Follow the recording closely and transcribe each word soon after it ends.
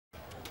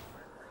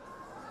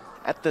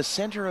at the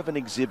center of an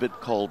exhibit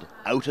called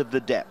Out of the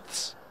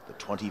Depths, the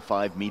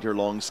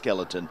 25-meter-long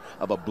skeleton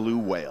of a blue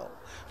whale.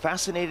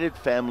 Fascinated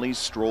families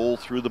stroll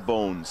through the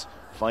bones,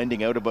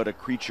 finding out about a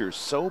creature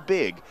so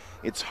big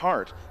its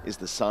heart is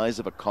the size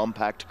of a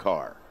compact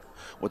car.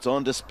 What's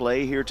on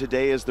display here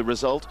today is the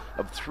result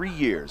of 3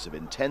 years of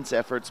intense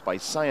efforts by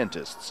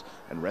scientists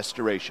and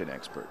restoration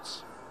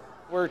experts.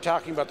 We're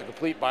talking about the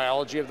complete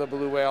biology of the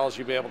blue whales.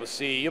 You'll be able to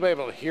see, you'll be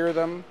able to hear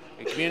them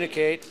and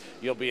communicate.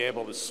 You'll be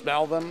able to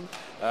smell them.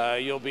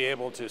 You'll be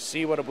able to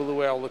see what a blue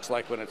whale looks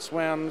like when it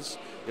swims.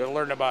 You'll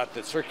learn about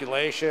the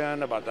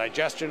circulation, about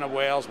digestion of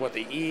whales, what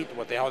they eat,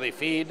 how they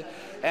feed.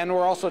 And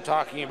we're also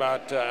talking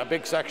about a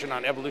big section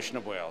on evolution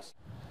of whales.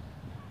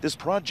 This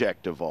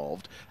project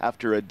evolved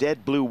after a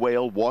dead blue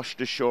whale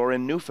washed ashore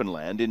in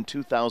Newfoundland in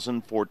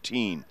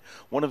 2014,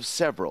 one of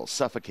several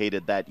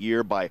suffocated that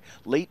year by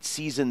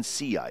late-season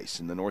sea ice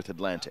in the North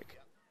Atlantic.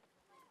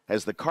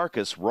 As the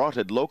carcass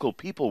rotted, local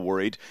people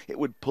worried it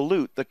would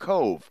pollute the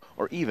cove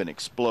or even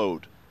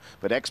explode.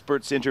 But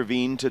experts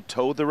intervened to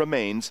tow the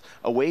remains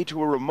away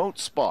to a remote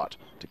spot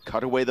to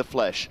cut away the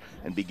flesh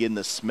and begin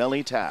the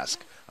smelly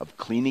task of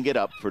cleaning it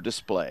up for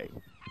display.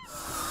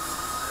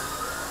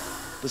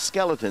 The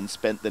skeleton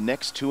spent the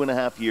next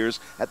 2.5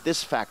 years at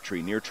this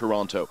factory near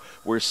Toronto,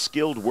 where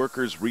skilled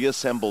workers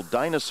reassembled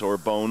dinosaur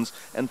bones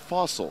and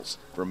fossils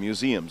for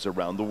museums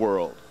around the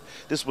world.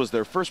 This was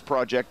their first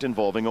project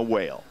involving a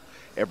whale.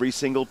 Every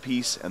single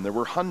piece, and there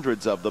were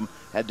hundreds of them,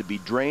 had to be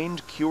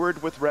drained,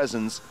 cured with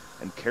resins,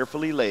 and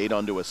carefully laid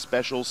onto a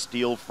special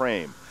steel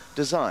frame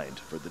designed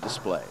for the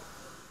display.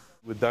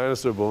 With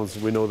dinosaur bones,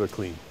 we know they're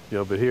clean,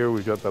 but here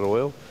we've got that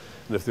oil,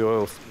 and if the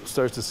oil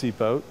starts to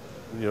seep out,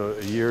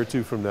 a year or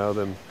two from now,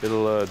 then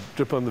it'll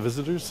drip on the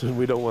visitors, and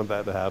we don't want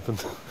that to happen.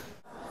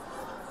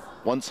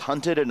 Once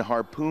hunted and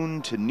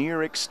harpooned to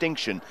near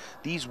extinction,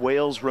 these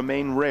whales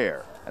remain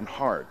rare and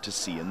hard to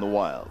see in the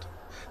wild.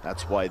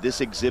 That's why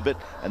this exhibit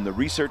and the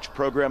research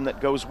program that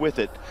goes with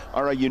it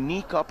are a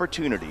unique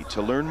opportunity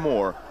to learn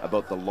more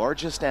about the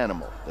largest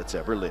animal that's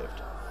ever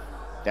lived.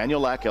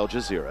 Daniel Lack, Al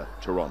Jazeera,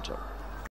 Toronto.